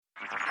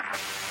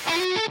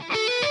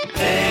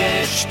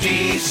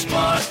HT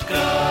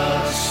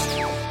Smartcast.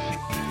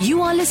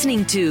 You are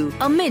listening to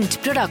a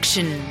Mint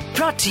production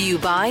brought to you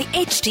by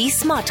HT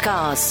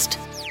Smartcast.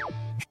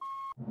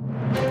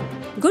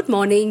 Good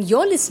morning.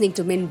 You're listening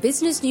to Mint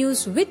Business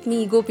News with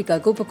me, Gopika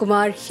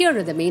Gopakumar. Here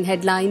are the main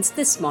headlines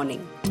this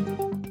morning.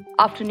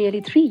 After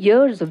nearly 3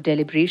 years of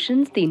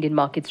deliberations, the Indian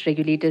markets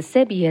regulator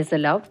SEBI has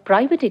allowed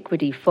private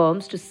equity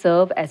firms to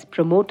serve as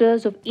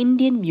promoters of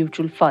Indian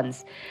mutual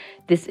funds.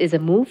 This is a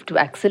move to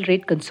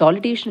accelerate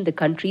consolidation in the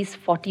country's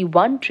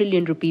 41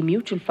 trillion rupee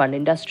mutual fund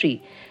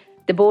industry.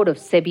 The board of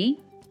SEBI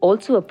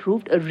also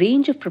approved a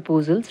range of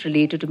proposals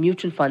related to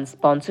mutual fund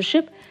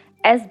sponsorship,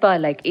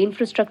 ASBA-like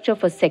infrastructure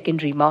for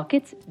secondary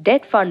markets,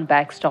 debt fund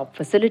backstop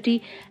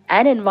facility,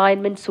 and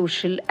environment,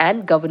 social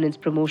and governance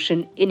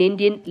promotion in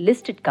Indian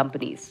listed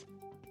companies.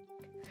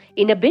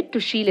 In a bid to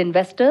shield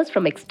investors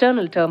from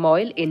external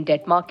turmoil in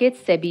debt markets,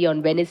 SEBI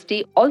on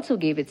Wednesday also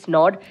gave its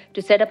nod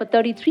to set up a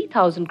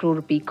 33,000 crore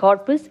rupee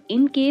corpus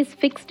in case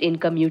fixed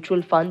income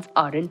mutual funds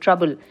are in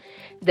trouble.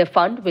 The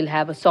fund will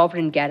have a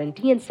sovereign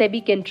guarantee and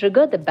SEBI can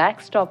trigger the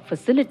backstop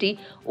facility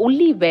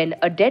only when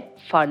a debt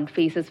fund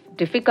faces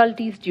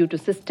difficulties due to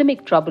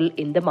systemic trouble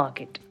in the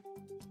market.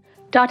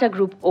 Tata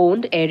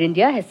Group-owned Air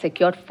India has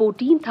secured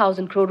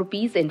 14,000 crore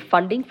rupees in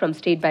funding from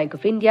State Bank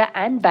of India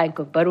and Bank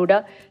of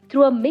Baroda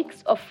through a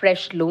mix of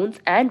fresh loans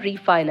and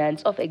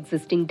refinance of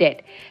existing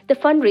debt. The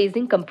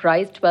fundraising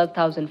comprised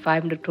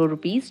 12,500 crore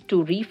rupees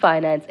to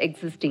refinance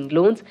existing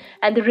loans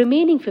and the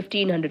remaining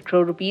 1,500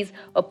 crore rupees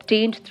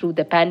obtained through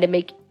the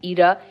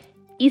pandemic-era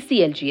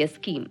ECLGS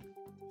scheme.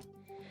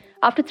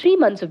 After 3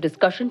 months of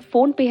discussion,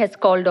 PhonePe has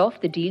called off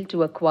the deal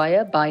to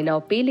acquire buy now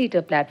pay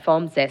later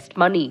platform Zest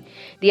Money.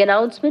 The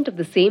announcement of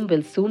the same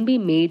will soon be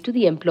made to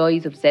the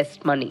employees of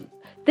Zest Money.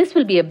 This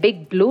will be a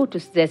big blow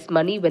to Zest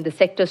Money when the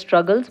sector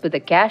struggles with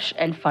a cash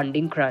and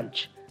funding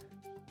crunch.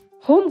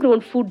 Homegrown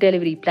food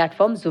delivery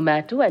platform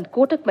Zomato and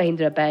Kotak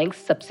Mahindra Bank's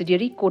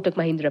subsidiary Kotak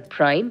Mahindra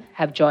Prime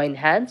have joined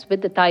hands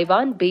with the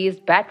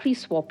Taiwan-based battery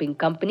swapping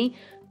company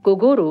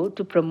Gogoro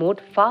to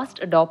promote fast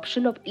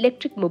adoption of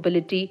electric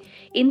mobility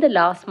in the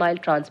last-mile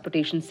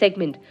transportation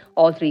segment.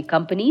 All three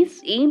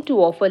companies aim to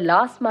offer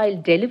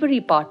last-mile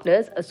delivery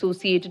partners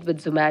associated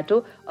with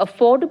Zomato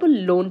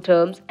affordable loan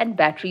terms and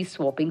battery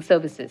swapping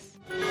services.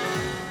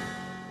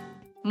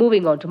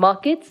 Moving on to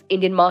markets,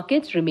 Indian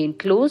markets remain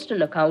closed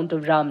on account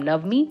of Ram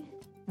Navami.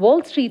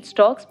 Wall Street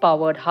stocks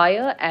powered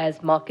higher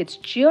as markets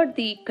cheered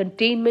the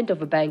containment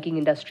of a banking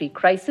industry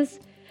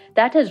crisis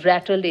that has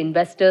rattled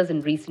investors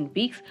in recent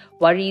weeks.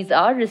 Worries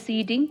are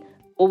receding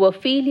over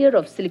failure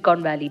of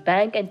Silicon Valley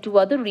Bank and two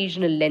other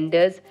regional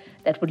lenders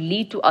that would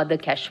lead to other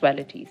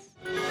casualties.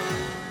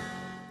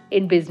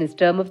 In business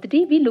term of the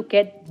day, we look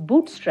at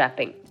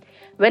bootstrapping.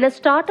 When a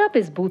startup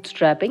is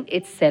bootstrapping,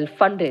 it's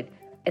self-funded.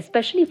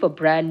 Especially for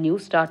brand new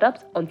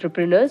startups,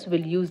 entrepreneurs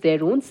will use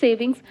their own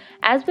savings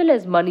as well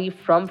as money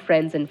from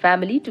friends and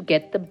family to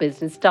get the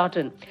business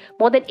started.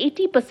 More than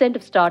 80%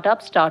 of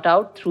startups start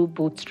out through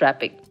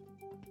bootstrapping.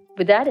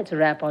 With that, it's a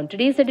wrap on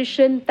today's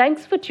edition.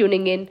 Thanks for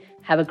tuning in.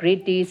 Have a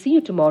great day. See you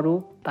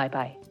tomorrow.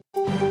 Bye-bye.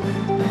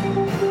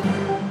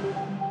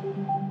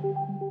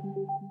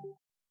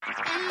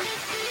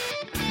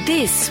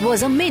 This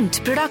was a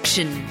Mint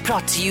production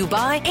brought to you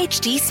by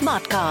HT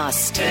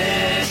Smartcast.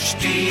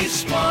 HT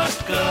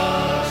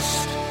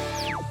Smartcast.